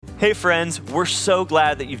Hey friends, we're so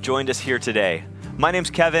glad that you've joined us here today. My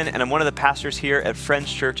name's Kevin, and I'm one of the pastors here at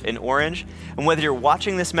Friends Church in Orange. And whether you're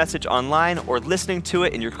watching this message online or listening to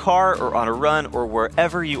it in your car or on a run or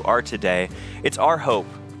wherever you are today, it's our hope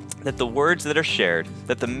that the words that are shared,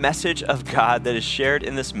 that the message of God that is shared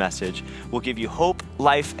in this message will give you hope,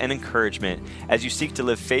 life, and encouragement as you seek to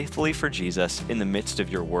live faithfully for Jesus in the midst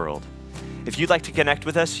of your world. If you'd like to connect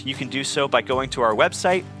with us, you can do so by going to our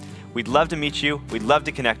website. We'd love to meet you, we'd love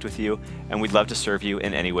to connect with you, and we'd love to serve you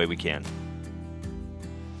in any way we can.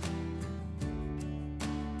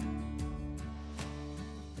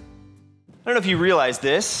 I don't know if you realize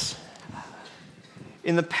this.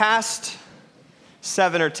 In the past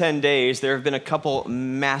 7 or 10 days, there have been a couple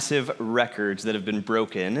massive records that have been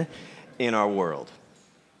broken in our world.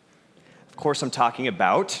 Of course, I'm talking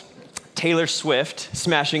about Taylor Swift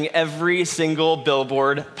smashing every single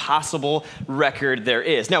Billboard possible record there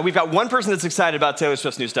is. Now, we've got one person that's excited about Taylor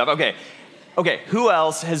Swift's new stuff. Okay, who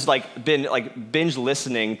else has been binge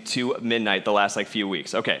listening to Midnight the last few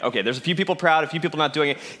weeks? Okay, there's a few people proud, a few people not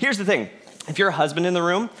doing it. Here's the thing. If you're a husband in the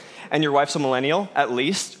room and your wife's a millennial, at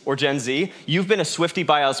least, or Gen Z, you've been a Swiftie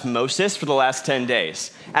by osmosis for the last 10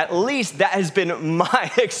 days. At least that has been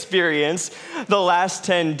my experience the last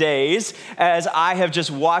 10 days, as I have just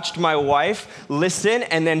watched my wife listen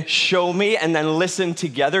and then show me and then listen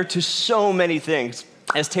together to so many things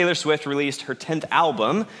as Taylor Swift released her 10th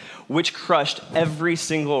album, which crushed every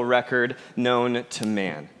single record known to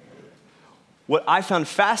man. What I found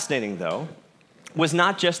fascinating, though, was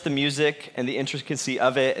not just the music and the intricacy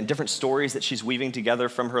of it and different stories that she's weaving together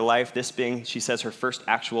from her life, this being, she says, her first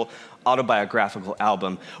actual autobiographical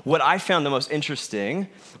album. What I found the most interesting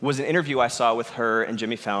was an interview I saw with her and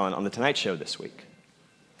Jimmy Fallon on The Tonight Show this week.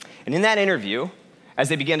 And in that interview, as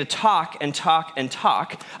they began to talk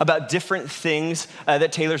about different things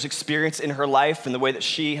that Taylor's experienced in her life and the way that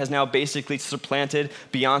she has now basically supplanted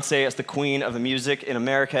Beyonce as the queen of the music in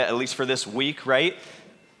America, at least for this week, right?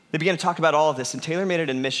 They began to talk about all of this, and Taylor made an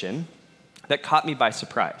admission that caught me by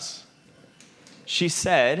surprise. She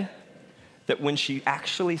said that when she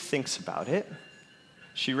actually thinks about it,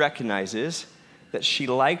 she recognizes that she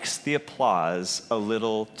likes the applause a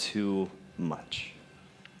little too much.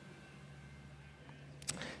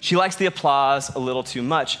 She likes the applause a little too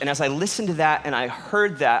much. And as I listened to that and I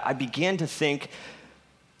heard that, I began to think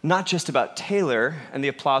not just about Taylor and the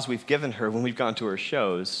applause we've given her when we've gone to her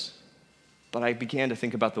shows, but I began to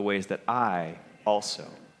think about the ways that I also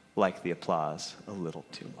like the applause a little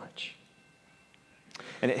too much.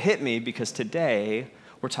 And it hit me because today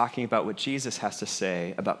we're talking about what Jesus has to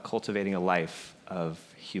say about cultivating a life of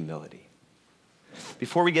humility.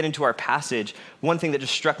 Before we get into our passage, one thing that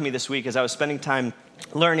just struck me this week as I was spending time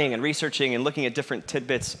learning and researching and looking at different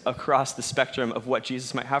tidbits across the spectrum of what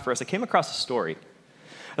Jesus might have for us, I came across a story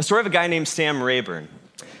of a guy named Sam Rayburn.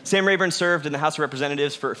 Sam Rayburn served in the House of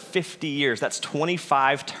Representatives for 50 years. That's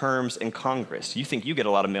 25 terms in Congress. You think you get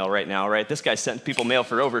a lot of mail right now, right? This guy sent people mail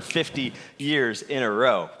for over 50 years in a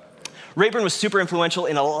row. Rayburn was super influential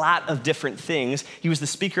in a lot of different things. He was the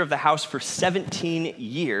Speaker of the House for 17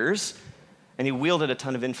 years, and he wielded a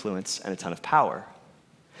ton of influence and a ton of power.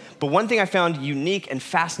 But one thing I found unique and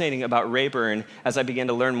fascinating about Rayburn as I began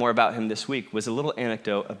to learn more about him this week was a little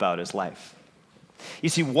anecdote about his life. You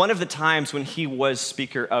see, one of the times when he was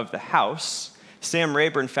Speaker of the House, Sam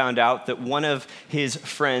Rayburn found out that one of his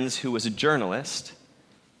friends, who was a journalist,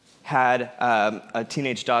 had a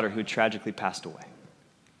teenage daughter who had tragically passed away.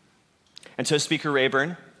 And so Speaker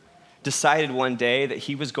Rayburn decided one day that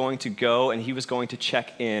he was going to go and he was going to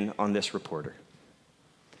check in on this reporter.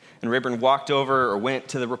 And Rayburn walked over or went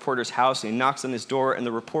to the reporter's house and he knocks on his door, and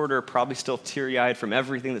the reporter, probably still teary-eyed from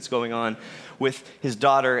everything that's going on with his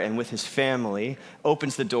daughter and with his family,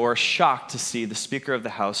 opens the door, shocked to see the Speaker of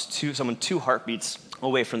the House, someone 2 heartbeats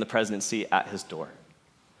away from the presidency, at his door.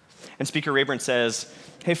 And Speaker Rayburn says,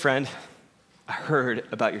 "Hey friend, I heard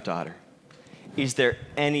about your daughter. Is there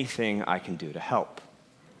anything I can do to help?"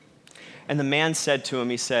 And the man said to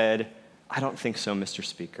him, he said, "I don't think so, Mr.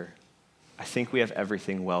 Speaker. I think we have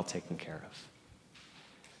everything well taken care of."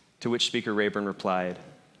 To which Speaker Rayburn replied,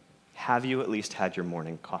 "Have you at least had your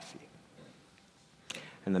morning coffee?"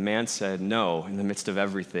 And the man said, "No, in the midst of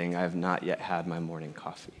everything, I have not yet had my morning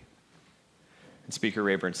coffee." And Speaker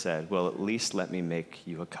Rayburn said, "Well, at least let me make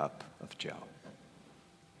you a cup of joe."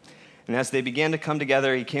 And as they began to come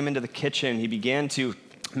together, he came into the kitchen, he began to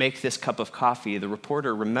make this cup of coffee. The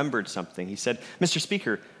reporter remembered something. He said, "Mr.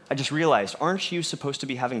 Speaker, I just realized, aren't you supposed to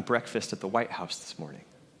be having breakfast at the White House this morning?"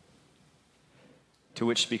 To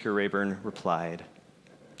which Speaker Rayburn replied,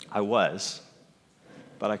 "I was,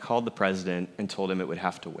 but I called the president and told him it would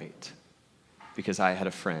have to wait." because I had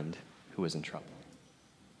a friend who was in trouble.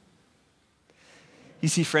 You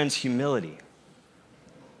see, friends, humility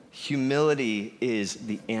is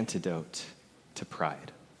the antidote to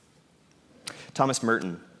pride. Thomas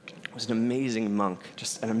Merton was an amazing monk,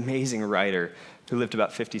 just an amazing writer who lived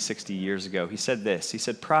about 50, 60 years ago. He said this, he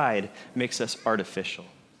said, pride makes us artificial.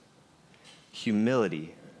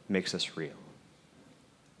 Humility makes us real.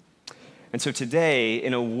 And so today,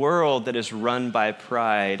 in a world that is run by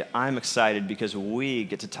pride, I'm excited because we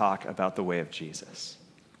get to talk about the way of Jesus.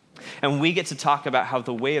 And we get to talk about how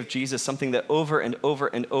the way of Jesus, something that over and over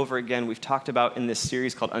and over again we've talked about in this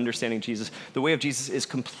series called Understanding Jesus, the way of Jesus is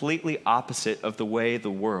completely opposite of the way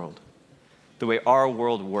our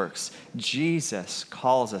world works. Jesus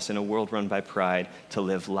calls us in a world run by pride to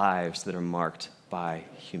live lives that are marked by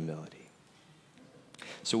humility.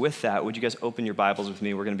 So with that, would you guys open your Bibles with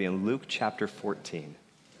me? We're going to be in Luke chapter 14.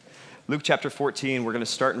 Luke chapter 14, we're going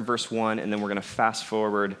to start in verse 1, and then we're going to fast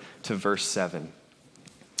forward to verse 7.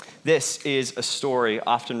 This is a story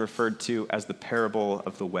often referred to as the parable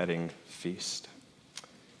of the wedding feast.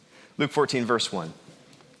 Luke 14, verse 1.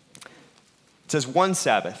 It says, one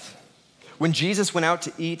Sabbath, when Jesus went out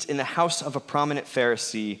to eat in the house of a prominent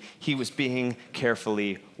Pharisee, he was being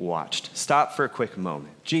carefully watched. Stop for a quick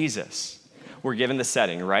moment. Jesus, we're given the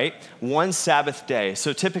setting, right? One Sabbath day.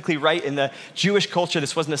 So typically, right, in the Jewish culture,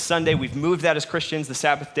 this wasn't a Sunday. We've moved that as Christians, the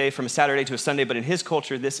Sabbath day, from a Saturday to a Sunday, but in his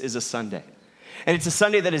culture, this is a Sunday. And it's a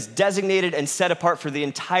Sunday that is designated and set apart for the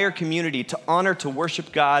entire community to honor, to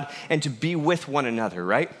worship God, and to be with one another,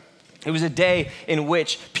 right? It was a day in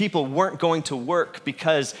which people weren't going to work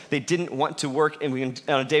because they didn't want to work on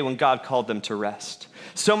a day when God called them to rest.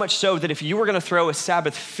 So much so that if you were going to throw a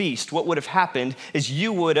Sabbath feast, what would have happened is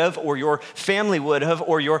you would have, or your family would have,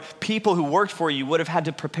 or your people who worked for you would have had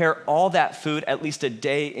to prepare all that food at least a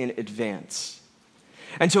day in advance.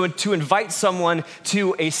 And so to invite someone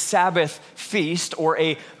to a Sabbath feast or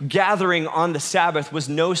a gathering on the Sabbath was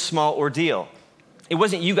no small ordeal. It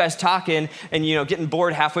wasn't you guys talking and, getting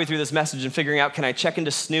bored halfway through this message and figuring out, can I check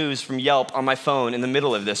into snooze from Yelp on my phone in the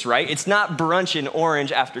middle of this, right? It's not brunch in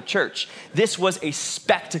Orange after church. This was a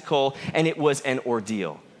spectacle, and it was an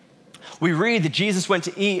ordeal. We read that Jesus went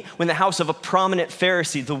to eat in the house of a prominent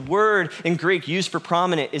Pharisee. The word in Greek used for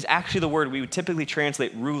prominent is actually the word we would typically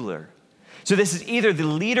translate ruler. So this is either the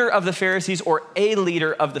leader of the Pharisees or a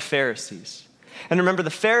leader of the Pharisees. And remember, the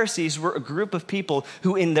Pharisees were a group of people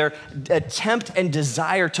who, in their attempt and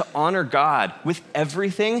desire to honor God with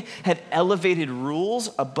everything, had elevated rules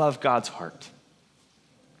above God's heart.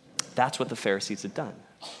 That's what the Pharisees had done.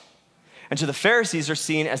 And so the Pharisees are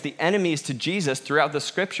seen as the enemies to Jesus throughout the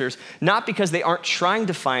scriptures, not because they aren't trying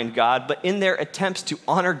to find God, but in their attempts to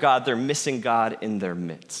honor God, they're missing God in their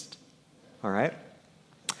midst. All right?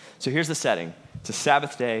 So here's the setting. It's a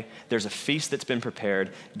Sabbath day. There's a feast that's been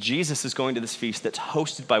prepared. Jesus is going to this feast that's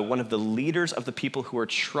hosted by one of the leaders of the people who are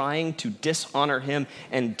trying to dishonor him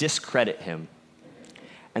and discredit him.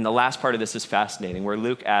 And the last part of this is fascinating, where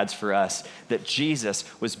Luke adds for us that Jesus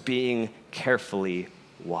was being carefully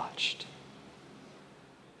watched.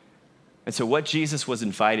 And so what Jesus was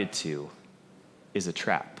invited to is a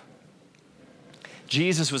trap.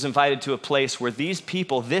 Jesus was invited to a place where these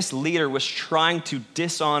people, this leader, was trying to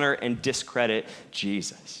dishonor and discredit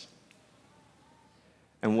Jesus.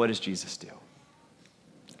 And what does Jesus do?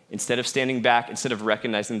 Instead of standing back, instead of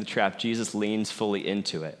recognizing the trap, Jesus leans fully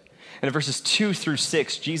into it. And in verses 2 through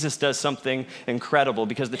 6, Jesus does something incredible,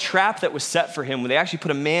 because the trap that was set for him, they actually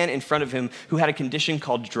put a man in front of him who had a condition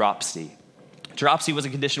called dropsy. Dropsy was a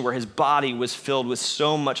condition where his body was filled with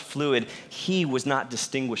so much fluid, he was not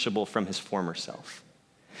distinguishable from his former self.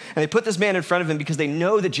 And they put this man in front of him because they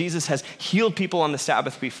know that Jesus has healed people on the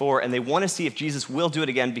Sabbath before, and they want to see if Jesus will do it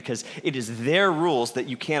again, because it is their rules that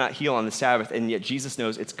you cannot heal on the Sabbath, and yet Jesus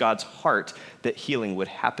knows it's God's heart that healing would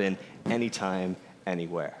happen anytime,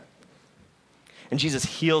 anywhere. And Jesus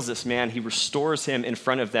heals this man. He restores him in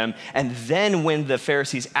front of them. And then when the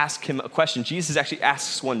Pharisees ask him a question, Jesus actually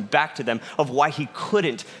asks one back to them of why he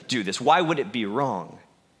couldn't do this. Why would it be wrong?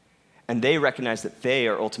 And they recognize that they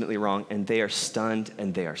are ultimately wrong, and they are stunned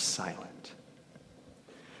and they are silent.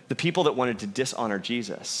 The people that wanted to dishonor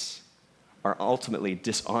Jesus are ultimately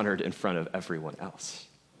dishonored in front of everyone else.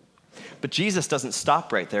 But Jesus doesn't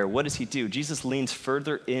stop right there. What does he do? Jesus leans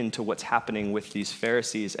further into what's happening with these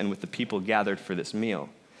Pharisees and with the people gathered for this meal.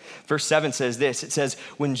 Verse 7 says this. It says,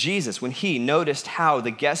 when he noticed how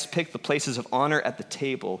the guests picked the places of honor at the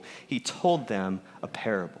table, he told them a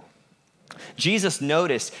parable. Jesus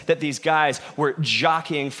noticed that these guys were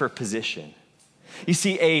jockeying for position. You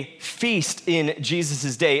see, a feast in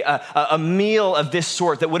Jesus' day, a meal of this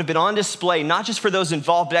sort that would have been on display, not just for those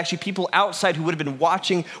involved, but actually people outside who would have been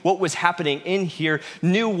watching what was happening in here,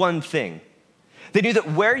 knew one thing. They knew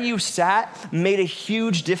that where you sat made a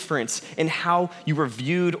huge difference in how you were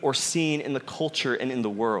viewed or seen in the culture and in the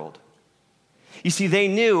world. You see, they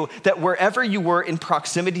knew that wherever you were in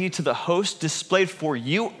proximity to the host displayed for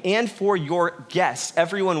you and for your guests,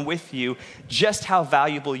 everyone with you, just how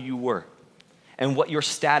valuable you were and what your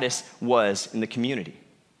status was in the community.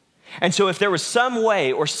 And so if there was some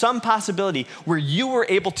way or some possibility where you were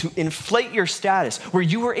able to inflate your status, where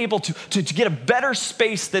you were able to get a better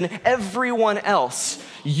space than everyone else,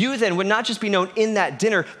 you then would not just be known in that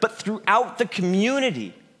dinner, but throughout the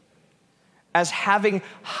community as having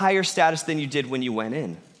higher status than you did when you went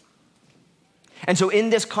in. And so in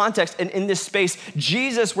this context and in this space,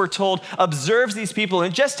 Jesus, we're told, observes these people,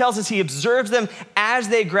 and it just tells us he observes them as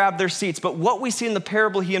they grab their seats. But what we see in the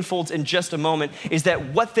parable he unfolds in just a moment is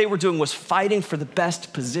that what they were doing was fighting for the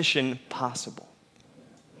best position possible.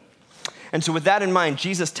 And so with that in mind,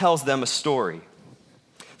 Jesus tells them a story.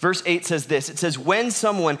 Verse 8 says this, it says, when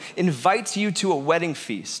someone invites you to a wedding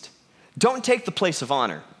feast, don't take the place of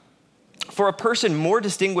honor, for a person more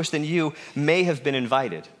distinguished than you may have been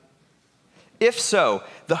invited. If so,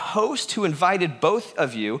 the host who invited both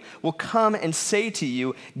of you will come and say to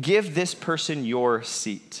you, give this person your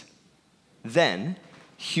seat. Then,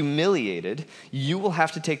 humiliated, you will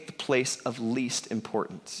have to take the place of least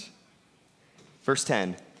importance. Verse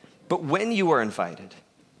 10, but when you are invited,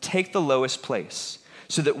 take the lowest place,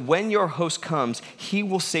 so that when your host comes, he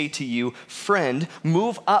will say to you, friend,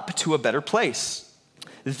 move up to a better place.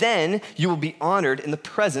 Then you will be honored in the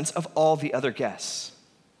presence of all the other guests.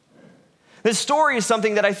 This story is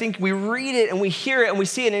something that I think we read it and we hear it and we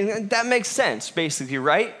see it, and that makes sense, basically,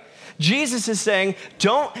 right? Jesus is saying,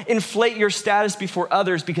 don't inflate your status before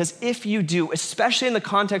others, because if you do, especially in the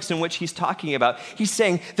context in which he's talking about, he's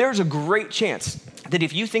saying there's a great chance that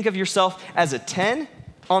if you think of yourself as a 10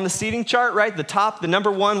 on the seating chart, right? The top, the number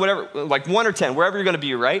one, whatever, like 1 or 10, wherever you're gonna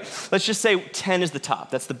be, right? Let's just say 10 is the top.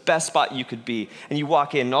 That's the best spot you could be. And you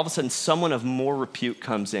walk in and all of a sudden someone of more repute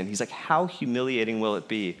comes in. He's like, how humiliating will it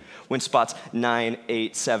be when spots 9,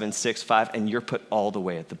 8, 7, 6, 5, and you're put all the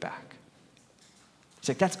way at the back? He's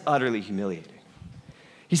like, that's utterly humiliating.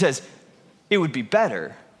 He says, it would be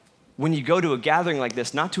better when you go to a gathering like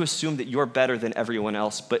this, not to assume that you're better than everyone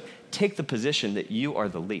else, but take the position that you are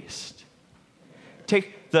the least.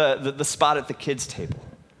 Take the spot at the kids' table.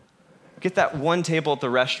 Get that one table at the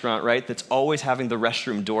restaurant, right, that's always having the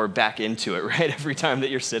restroom door back into it, right, every time that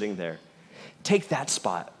you're sitting there. Take that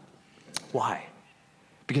spot. Why?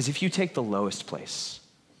 Because if you take the lowest place,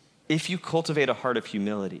 if you cultivate a heart of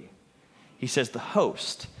humility, he says the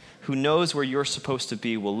host who knows where you're supposed to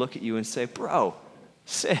be will look at you and say, bro,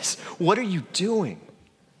 sis, what are you doing?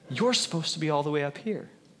 You're supposed to be all the way up here.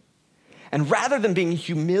 And rather than being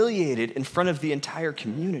humiliated in front of the entire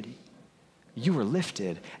community, you are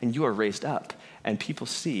lifted and you are raised up, and people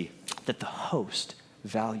see that the host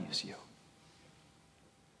values you.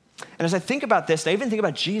 And as I think about this, and I even think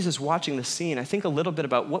about Jesus watching the scene, I think a little bit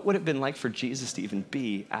about what would it have been like for Jesus to even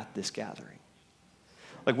be at this gathering.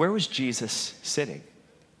 Like, where was Jesus sitting?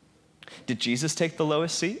 Did Jesus take the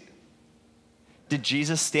lowest seat? Did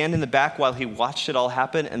Jesus stand in the back while he watched it all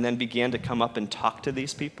happen and then began to come up and talk to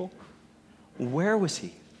these people? Where was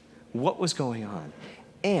he? What was going on?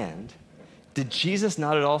 And did Jesus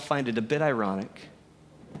not at all find it a bit ironic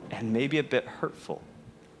and maybe a bit hurtful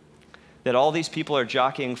that all these people are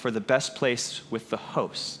jockeying for the best place with the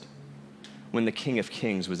host when the King of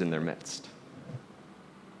Kings was in their midst?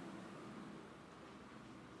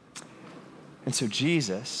 And so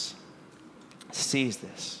Jesus sees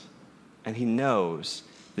this, and he knows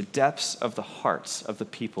the depths of the hearts of the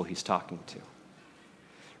people he's talking to.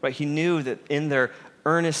 Right? He knew that in their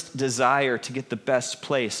earnest desire to get the best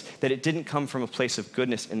place, that it didn't come from a place of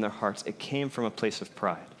goodness in their hearts. It came from a place of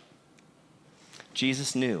pride.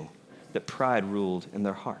 Jesus knew that pride ruled in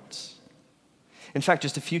their hearts. In fact,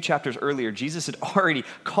 just a few chapters earlier, Jesus had already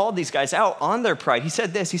called these guys out on their pride. He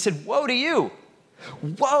said this, he said, woe to you.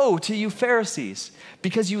 Woe to you Pharisees,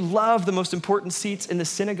 because you love the most important seats in the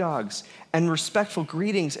synagogues and respectful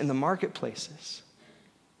greetings in the marketplaces.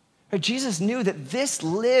 Jesus knew that this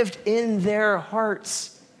lived in their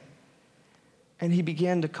hearts, and he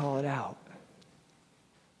began to call it out.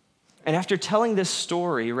 And after telling this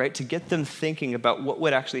story, right, to get them thinking about what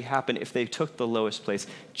would actually happen if they took the lowest place,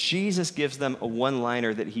 Jesus gives them a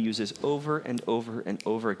one-liner that he uses over and over and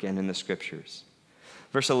over again in the scriptures.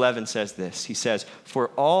 Verse 11 says this, he says, for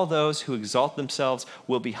all those who exalt themselves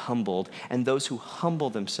will be humbled, and those who humble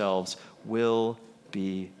themselves will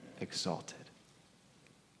be exalted.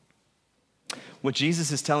 What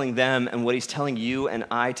Jesus is telling them and what he's telling you and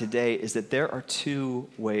I today is that there are two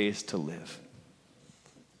ways to live.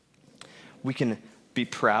 We can be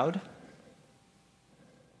proud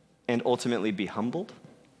and ultimately be humbled,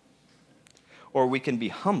 or we can be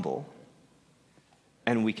humble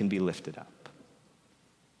and we can be lifted up.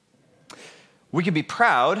 We can be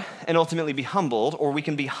proud and ultimately be humbled, or we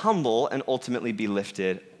can be humble and ultimately be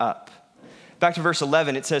lifted up. Back to verse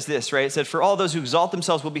 11, it says this, right? It said, for all those who exalt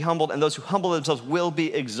themselves will be humbled, and those who humble themselves will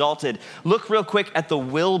be exalted. Look real quick at the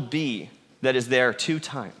will be that is there 2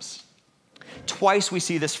 times. Twice we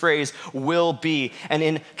see this phrase, will be. And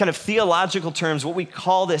in kind of theological terms, what we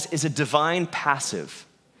call this is a divine passive.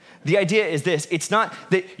 The idea is this: it's not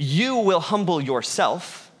that you will humble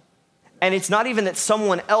yourself, and it's not even that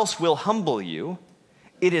someone else will humble you.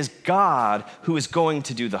 It is God who is going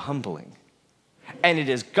to do the humbling. And it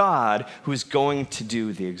is God who is going to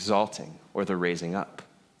do the exalting or the raising up.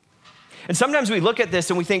 And sometimes we look at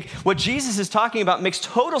this and we think what Jesus is talking about makes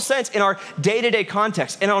total sense in our day-to-day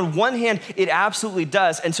context. And on one hand, it absolutely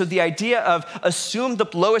does. And so the idea of assume the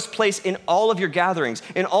lowest place in all of your gatherings,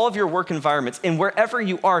 in all of your work environments, and wherever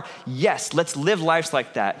you are, yes, let's live lives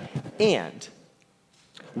like that. And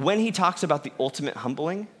when he talks about the ultimate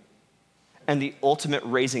humbling and the ultimate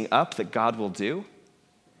raising up that God will do,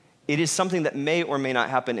 it is something that may or may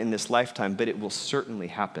not happen in this lifetime, but it will certainly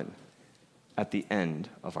happen at the end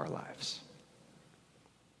of our lives.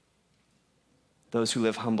 Those who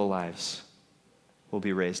live humble lives will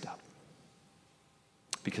be raised up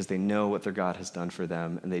because they know what their God has done for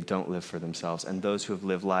them and they don't live for themselves. And those who have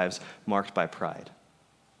lived lives marked by pride,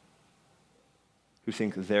 who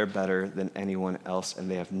think they're better than anyone else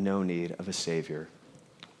and they have no need of a Savior,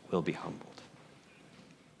 will be humbled.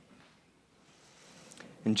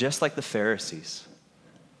 And just like the Pharisees,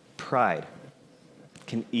 pride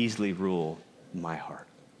can easily rule my heart.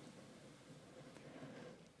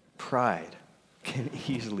 Pride can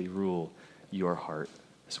easily rule your heart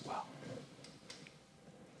as well.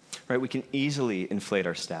 Right? We can easily inflate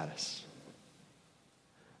our status.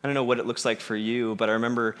 I don't know what it looks like for you, but I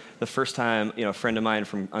remember the first time, a friend of mine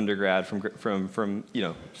from undergrad, from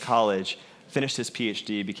college, finished his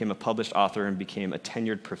PhD, became a published author, and became a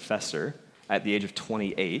tenured professor at the age of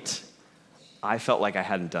 28. I felt like I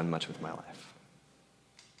hadn't done much with my life.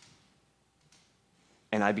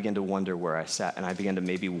 And I began to wonder where I sat, and I began to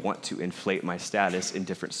maybe want to inflate my status in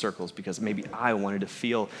different circles because maybe I wanted to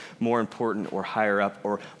feel more important or higher up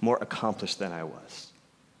or more accomplished than I was.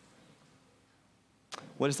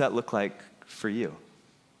 What does that look like for you?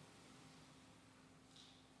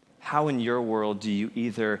 How in your world do you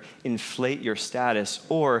either inflate your status,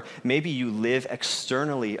 or maybe you live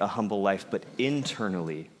externally a humble life, but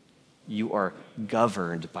internally you are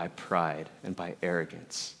governed by pride and by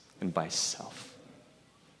arrogance and by self?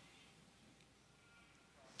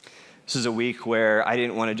 This is a week where I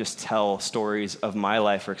didn't want to just tell stories of my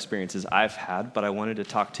life or experiences I've had, but I wanted to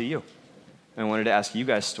talk to you. I wanted to ask you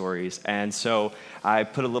guys stories. And so I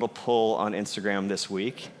put a little poll on Instagram this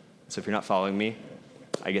week. So if you're not following me,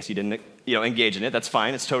 I guess you didn't engage in it. That's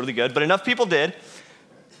fine. It's totally good. But enough people did.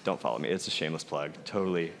 Don't follow me. It's a shameless plug.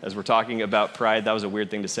 Totally. As we're talking about pride, that was a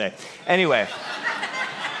weird thing to say. Anyway.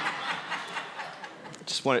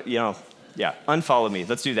 Just want to, unfollow me.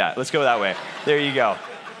 Let's do that. Let's go that way. There you go.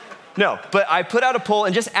 No, but I put out a poll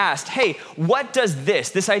and just asked, hey, what does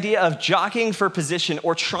this idea of jockeying for position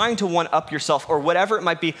or trying to one-up yourself or whatever it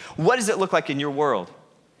might be, what does it look like in your world?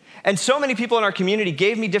 And so many people in our community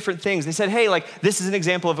gave me different things. They said, hey, this is an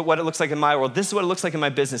example of what it looks like in my world. This is what it looks like in my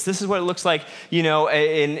business. This is what it looks like,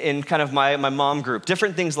 in kind of my mom group,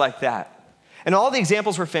 different things like that. And all the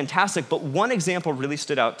examples were fantastic, but one example really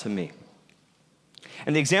stood out to me.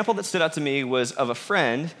 And the example that stood out to me was of a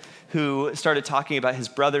friend who started talking about his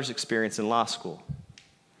brother's experience in law school.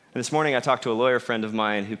 And this morning I talked to a lawyer friend of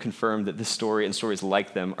mine who confirmed that this story and stories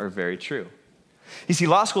like them are very true. You see,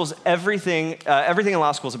 law school is everything in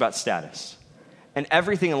law school is about status. And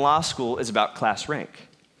everything in law school is about class rank.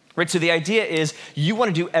 Right? So the idea is you want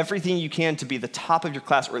to do everything you can to be the top of your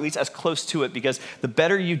class, or at least as close to it, because the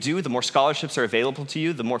better you do, the more scholarships are available to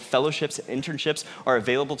you, the more fellowships and internships are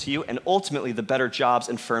available to you, and ultimately the better jobs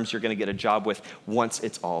and firms you're going to get a job with once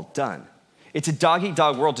it's all done. It's a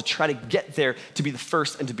dog-eat-dog world to try to get there to be the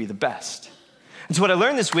first and to be the best. And so what I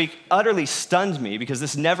learned this week utterly stunned me because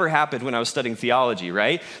this never happened when I was studying theology,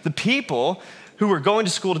 right? The people who were going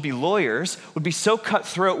to school to be lawyers would be so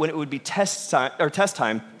cutthroat when it would be test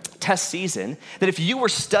season, that if you were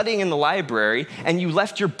studying in the library and you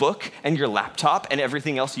left your book and your laptop and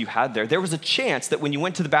everything else you had there was a chance that when you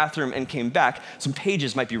went to the bathroom and came back, some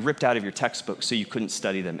pages might be ripped out of your textbook so you couldn't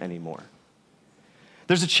study them anymore.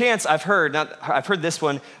 There's a chance, I've heard this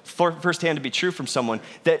one firsthand to be true from someone,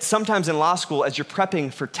 that sometimes in law school, as you're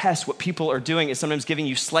prepping for tests, what people are doing is sometimes giving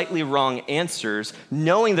you slightly wrong answers,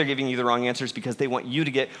 knowing they're giving you the wrong answers because they want you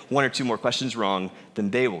to get one or two more questions wrong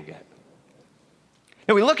than they will get.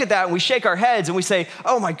 And we look at that and we shake our heads and we say,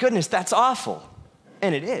 oh my goodness, that's awful.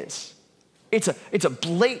 And it is. It's a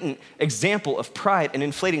blatant example of pride and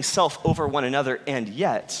inflating self over one another. And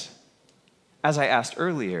yet, as I asked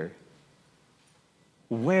earlier,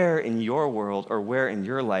 where in your world or where in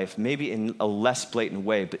your life, maybe in a less blatant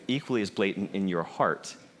way, but equally as blatant in your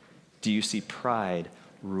heart, do you see pride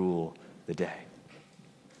rule the day?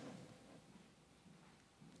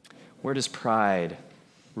 Where does pride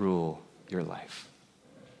rule your life?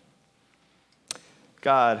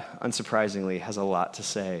 God, unsurprisingly, has a lot to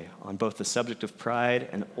say on both the subject of pride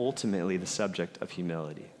and ultimately the subject of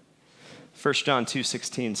humility. 1 John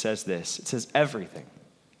 2:16 says this. It says, everything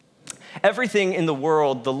in the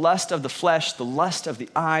world, the lust of the flesh, the lust of the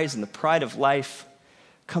eyes, and the pride of life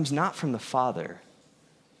comes not from the Father,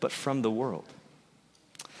 but from the world.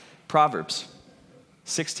 Proverbs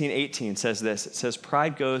 16:18 says this. It says,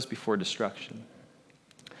 pride goes before destruction,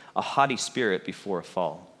 a haughty spirit before a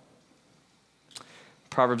fall.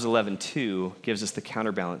 Proverbs 11:2 gives us the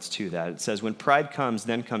counterbalance to that. It says, when pride comes,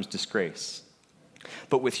 then comes disgrace,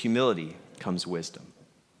 but with humility comes wisdom.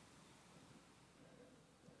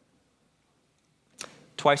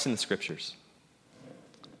 Twice in the scriptures,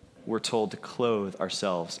 we're told to clothe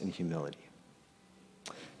ourselves in humility.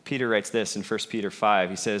 Peter writes this in 1 Peter 5.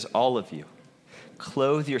 He says, all of you,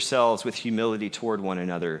 clothe yourselves with humility toward one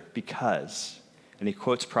another because, and he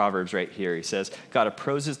quotes Proverbs right here. He says, God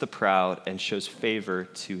opposes the proud and shows favor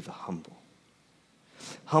to the humble.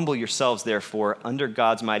 Humble yourselves, therefore, under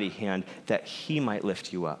God's mighty hand, that he might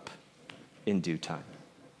lift you up in due time.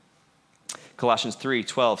 Colossians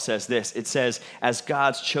 3:12 says this. It says, as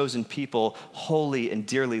God's chosen people, holy and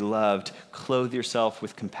dearly loved, clothe yourself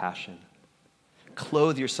with compassion.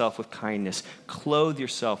 Clothe yourself with kindness. Clothe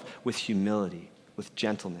yourself with humility, with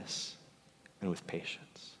gentleness, and with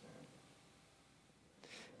patience.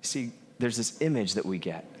 See, there's this image that we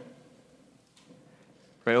get.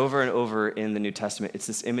 Right, over and over in the New Testament, it's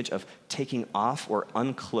this image of taking off or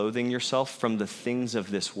unclothing yourself from the things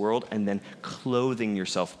of this world and then clothing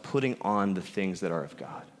yourself, putting on the things that are of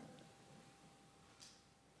God.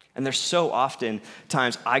 And there's so often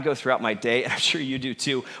times I go throughout my day, and I'm sure you do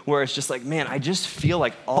too, where it's just like, man, I just feel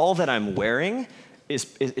like all that I'm wearing is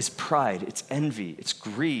pride, it's envy, it's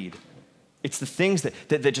greed. It's the things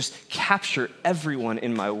that just capture everyone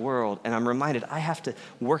in my world. And I'm reminded I have to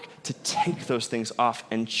work to take those things off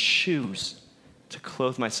and choose to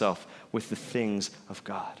clothe myself with the things of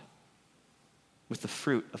God, with the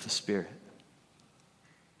fruit of the Spirit.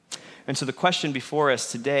 And so the question before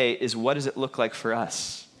us today is, what does it look like for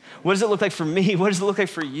us? What does it look like for me? What does it look like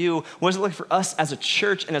for you? What does it look like for us as a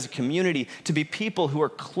church and as a community to be people who are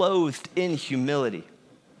clothed in humility?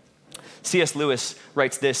 C.S. Lewis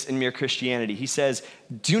writes this in Mere Christianity. He says,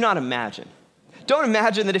 don't imagine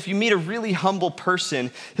that if you meet a really humble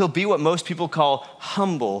person, he'll be what most people call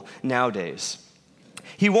humble nowadays.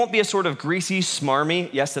 He won't be a sort of greasy,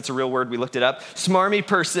 smarmy, yes, that's a real word, we looked it up, smarmy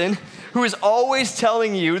person who is always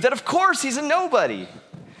telling you that of course he's a nobody.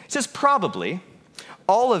 He says, probably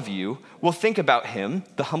all of you will think about him,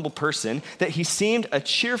 the humble person, that he seemed a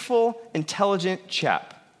cheerful, intelligent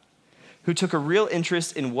chap who took a real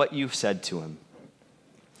interest in what you said to him.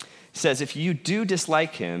 He says, if you do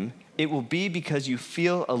dislike him, it will be because you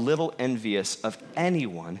feel a little envious of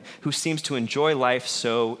anyone who seems to enjoy life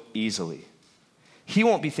so easily. He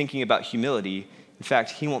won't be thinking about humility. In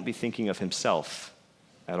fact, he won't be thinking of himself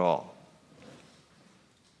at all.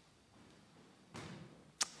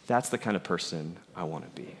 That's the kind of person I want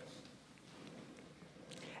to be.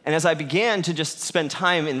 And as I began to just spend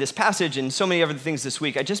time in this passage and so many other things this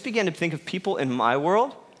week, I just began to think of people in my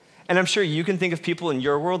world, and I'm sure you can think of people in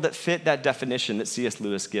your world that fit that definition that C.S.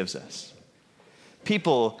 Lewis gives us.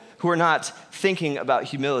 People who are not thinking about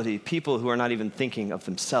humility, people who are not even thinking of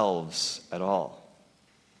themselves at all.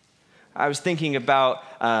 I was thinking about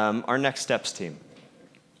our Next Steps team.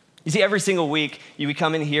 You see, every single week, we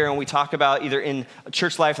come in here and we talk about either in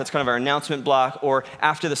church life, that's kind of our announcement block, or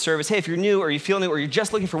after the service, hey, if you're new or you feel new or you're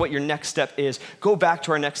just looking for what your next step is, go back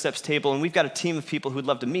to our Next Steps table, and we've got a team of people who'd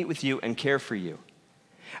love to meet with you and care for you.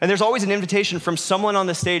 And there's always an invitation from someone on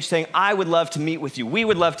the stage saying, I would love to meet with you. We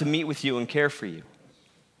would love to meet with you and care for you.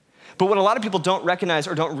 But what a lot of people don't recognize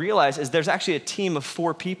or don't realize is there's actually a team of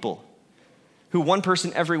 4 people who one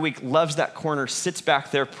person every week loves that corner, sits back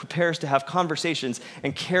there, prepares to have conversations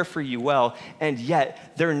and care for you well, and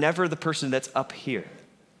yet they're never the person that's up here.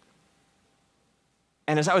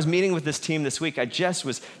 And as I was meeting with this team this week, I just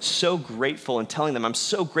was so grateful and telling them I'm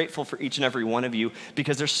so grateful for each and every one of you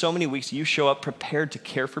because there's so many weeks you show up prepared to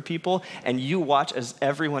care for people and you watch as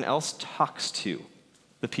everyone else talks to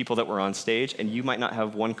the people that were on stage, and you might not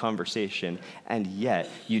have one conversation, and yet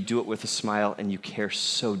you do it with a smile and you care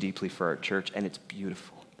so deeply for our church, and it's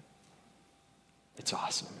beautiful. It's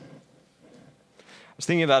awesome. I was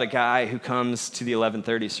thinking about a guy who comes to the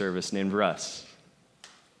 11:30 service named Russ.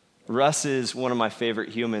 Russ is one of my favorite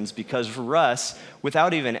humans because Russ,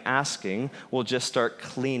 without even asking, will just start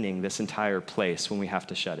cleaning this entire place when we have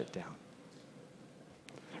to shut it down.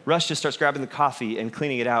 Russ just starts grabbing the coffee and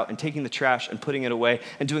cleaning it out and taking the trash and putting it away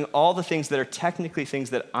and doing all the things that are technically things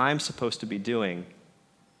that I'm supposed to be doing.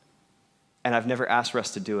 And I've never asked Russ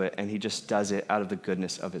to do it, and he just does it out of the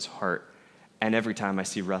goodness of his heart. And every time I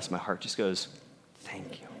see Russ, my heart just goes,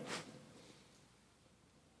 thank you.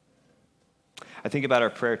 I think about our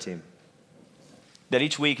prayer team that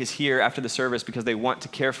each week is here after the service because they want to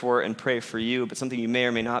care for and pray for you, but something you may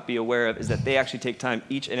or may not be aware of is that they actually take time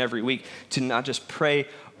each and every week to not just pray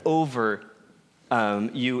over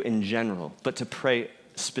you in general, but to pray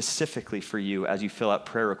specifically for you as you fill out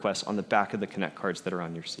prayer requests on the back of the Connect cards that are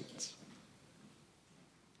on your seats.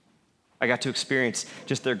 I got to experience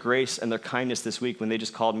just their grace and their kindness this week when they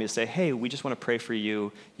just called me to say, hey, we just want to pray for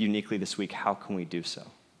you uniquely this week. How can we do so?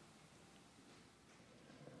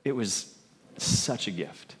 It was such a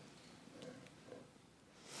gift.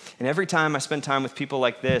 And every time I spend time with people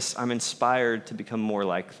like this, I'm inspired to become more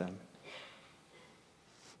like them.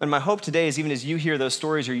 And my hope today is even as you hear those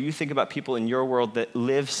stories or you think about people in your world that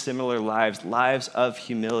live similar lives, lives of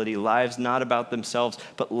humility, lives not about themselves,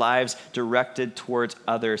 but lives directed towards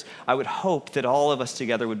others, I would hope that all of us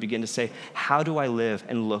together would begin to say, how do I live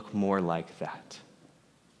and look more like that?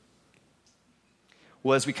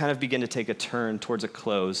 Well, as we kind of begin to take a turn towards a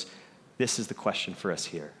close, this is the question for us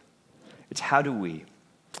here. It's how do we,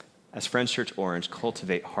 as Friends Church Orange,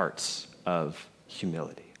 cultivate hearts of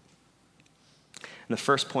humility? And the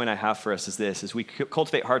first point I have for us is this, is we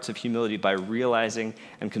cultivate hearts of humility by realizing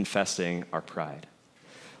and confessing our pride.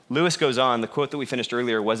 Lewis goes on, the quote that we finished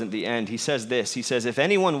earlier wasn't the end. He says this, he says, if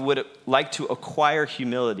anyone would like to acquire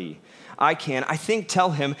humility, I think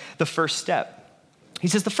tell him the first step. He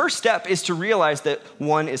says the first step is to realize that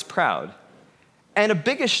one is proud. And a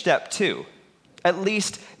biggish step too. At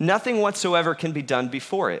least nothing whatsoever can be done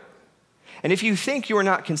before it. And if you think you are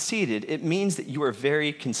not conceited, it means that you are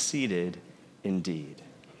very conceited indeed.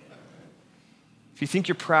 If you think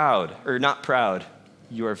you're proud or not proud,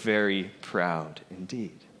 you are very proud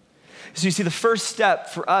indeed. So you see, the first step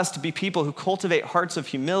for us to be people who cultivate hearts of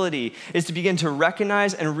humility is to begin to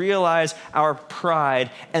recognize and realize our pride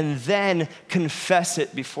and then confess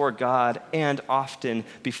it before God and often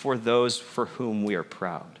before those for whom we are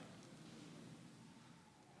proud.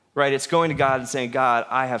 Right? It's going to God and saying, God,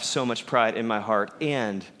 I have so much pride in my heart.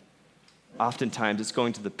 And oftentimes it's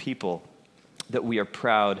going to the people that we are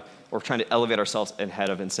proud or trying to elevate ourselves ahead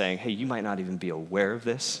of and saying, hey, you might not even be aware of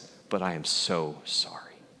this, but I am so sorry.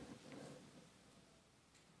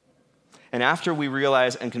 And after we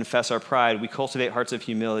realize and confess our pride, we cultivate hearts of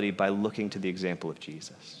humility by looking to the example of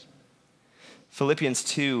Jesus. Philippians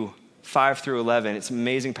 2, 5 through 11, it's an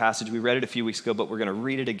amazing passage. We read it a few weeks ago, but we're going to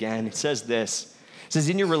read it again. It says this. It says,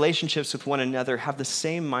 in your relationships with one another, have the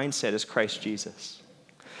same mindset as Christ Jesus,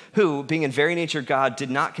 who, being in very nature God, did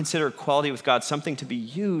not consider equality with God something to be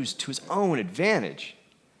used to his own advantage.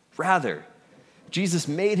 Rather, Jesus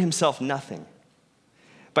made himself nothing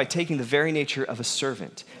by taking the very nature of a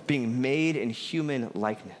servant, being made in human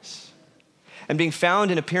likeness. And being found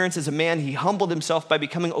in appearance as a man, he humbled himself by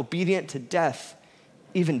becoming obedient to death,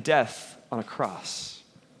 even death on a cross.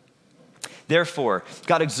 Therefore,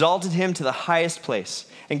 God exalted him to the highest place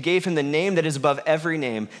and gave him the name that is above every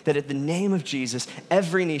name, that at the name of Jesus,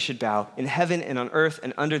 every knee should bow in heaven and on earth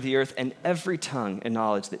and under the earth, and every tongue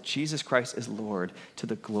acknowledge that Jesus Christ is Lord, to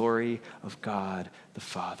the glory of God the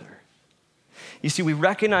Father. You see, we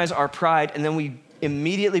recognize our pride, and then we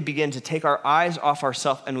immediately begin to take our eyes off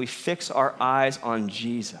ourselves, and we fix our eyes on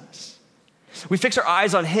Jesus. We fix our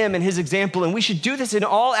eyes on him and his example, and we should do this in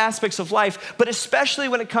all aspects of life, but especially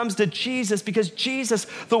when it comes to Jesus, because Jesus,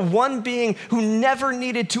 the one being who never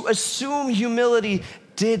needed to assume humility,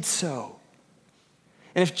 did so.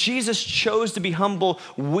 And if Jesus chose to be humble,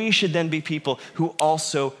 we should then be people who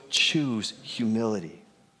also choose humility.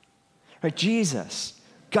 Right? Jesus,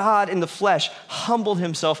 God in the flesh, humbled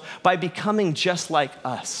himself by becoming just like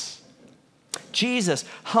us. Jesus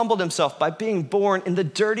humbled himself by being born in the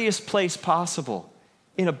dirtiest place possible,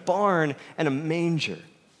 in a barn and a manger.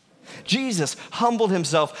 Jesus humbled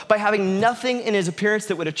himself by having nothing in his appearance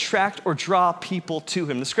that would attract or draw people to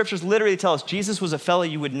him. The scriptures literally tell us Jesus was a fellow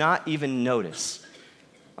you would not even notice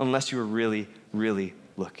unless you were really, really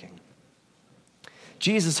looking.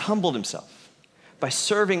 Jesus humbled himself by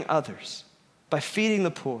serving others, by feeding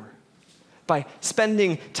the poor, by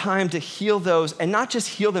spending time to heal those, and not just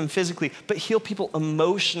heal them physically, but heal people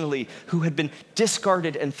emotionally who had been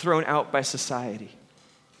discarded and thrown out by society.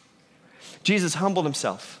 Jesus humbled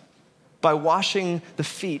himself by washing the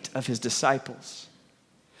feet of his disciples.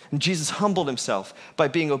 And Jesus humbled himself by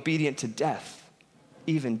being obedient to death,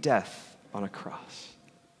 even death on a cross.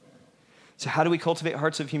 So how do we cultivate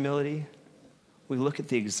hearts of humility? We look at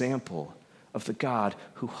the example of the God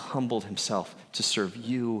who humbled himself to serve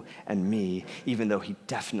you and me, even though he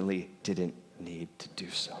definitely didn't need to do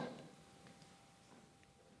so.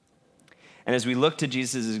 And as we look to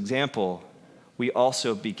Jesus' example, we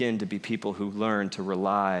also begin to be people who learn to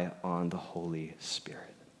rely on the Holy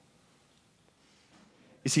Spirit.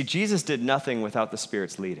 You see, Jesus did nothing without the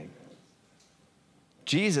Spirit's leading.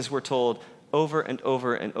 Jesus, we're told over and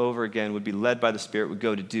over and over again, would be led by the Spirit, would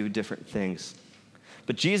go to do different things.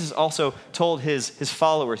 But Jesus also told his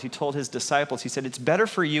followers, he told his disciples, he said, it's better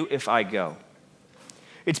for you if I go.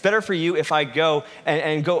 It's better for you if I go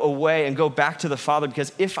and go away and go back to the Father,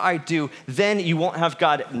 because if I do, then you won't have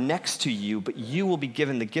God next to you, but you will be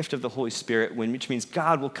given the gift of the Holy Spirit, which means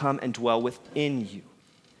God will come and dwell within you.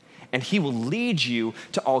 And he will lead you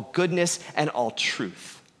to all goodness and all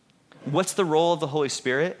truth. What's the role of the Holy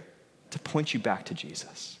Spirit? To point you back to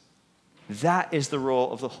Jesus. That is the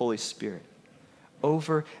role of the Holy Spirit.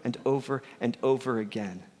 Over and over and over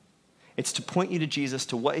again. It's to point you to Jesus,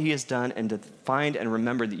 to what he has done, and to find and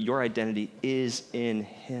remember that your identity is in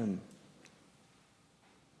him.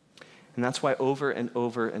 And that's why over and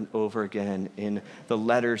over and over again in the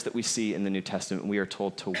letters that we see in the New Testament, we are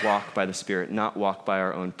told to walk by the Spirit, not walk by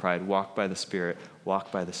our own pride. Walk by the Spirit,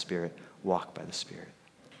 walk by the Spirit, walk by the Spirit.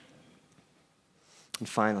 And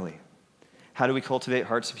finally, how do we cultivate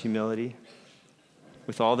hearts of humility?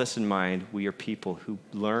 With all this in mind, we are people who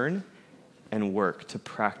learn and work to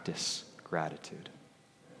practice gratitude.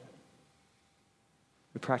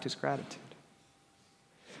 We practice gratitude.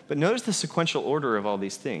 But notice the sequential order of all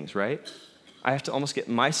these things, right? I have to almost get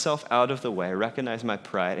myself out of the way, recognize my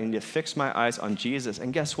pride, and need to fix my eyes on Jesus.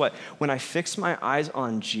 And guess what? When I fix my eyes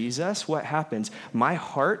on Jesus, what happens? My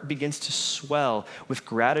heart begins to swell with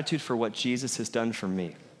gratitude for what Jesus has done for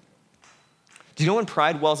me. Do you know when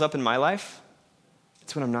pride wells up in my life?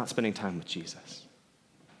 It's when I'm not spending time with Jesus.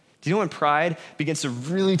 Do you know when pride begins to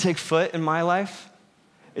really take foot in my life?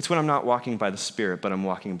 It's when I'm not walking by the Spirit, but I'm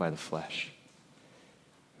walking by the flesh.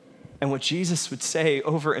 And what Jesus would say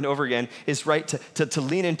over and over again is right to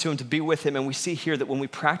lean into him, to be with him. And we see here that when we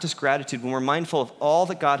practice gratitude, when we're mindful of all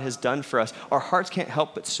that God has done for us, our hearts can't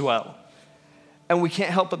help but swell. And we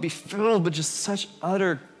can't help but be filled with just such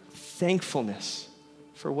utter thankfulness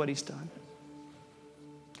for what he's done.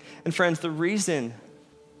 And friends, the reason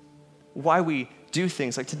why we do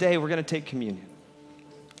things like today, we're going to take communion.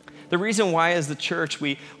 The reason why as the church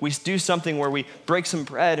we do something where we break some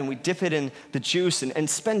bread and we dip it in the juice and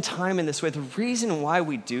spend time in this way, the reason why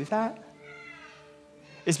we do that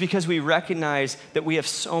is because we recognize that we have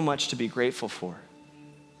so much to be grateful for.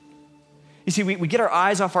 You see, we get our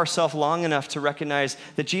eyes off ourselves long enough to recognize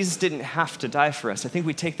that Jesus didn't have to die for us. I think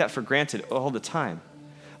we take that for granted all the time.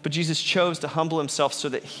 But Jesus chose to humble himself so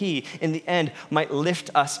that he, in the end, might lift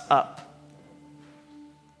us up.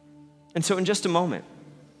 And so in just a moment,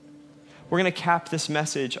 we're going to cap this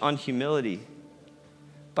message on humility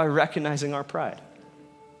by recognizing our pride.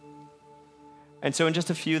 And so in just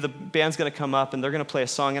a few, the band's going to come up and they're going to play a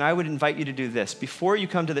song. And I would invite you to do this. Before you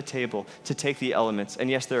come to the table to take the elements, and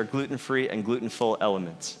yes, there are gluten-free and gluten-full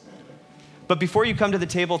elements. But before you come to the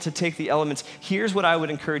table to take the elements, here's what I would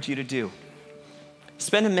encourage you to do.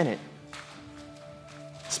 Spend a minute.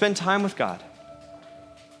 Spend time with God.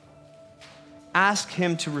 Ask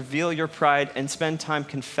him to reveal your pride and spend time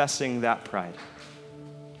confessing that pride.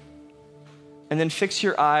 And then fix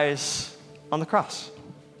your eyes on the cross,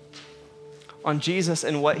 on Jesus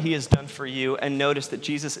and what he has done for you, and notice that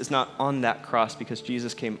Jesus is not on that cross because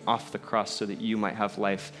Jesus came off the cross so that you might have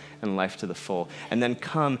life and life to the full. And then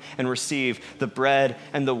come and receive the bread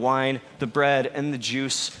and the wine, the bread and the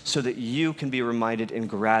juice, so that you can be reminded in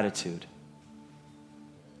gratitude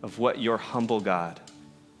of what your humble God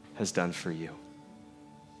has done for you.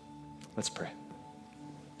 Let's pray.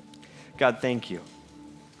 God, thank you.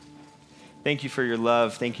 Thank you for your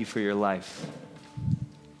love. Thank you for your life.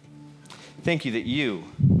 Thank you that you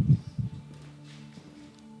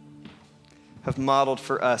have modeled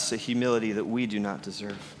for us a humility that we do not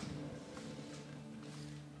deserve.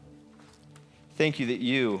 Thank you that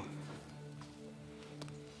you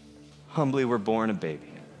humbly were born a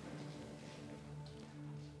baby,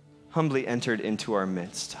 humbly entered into our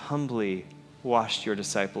midst, humbly washed your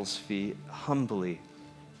disciples' feet, humbly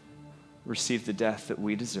received the death that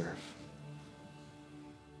we deserve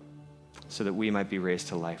so that we might be raised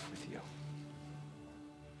to life with you.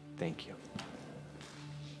 Thank you.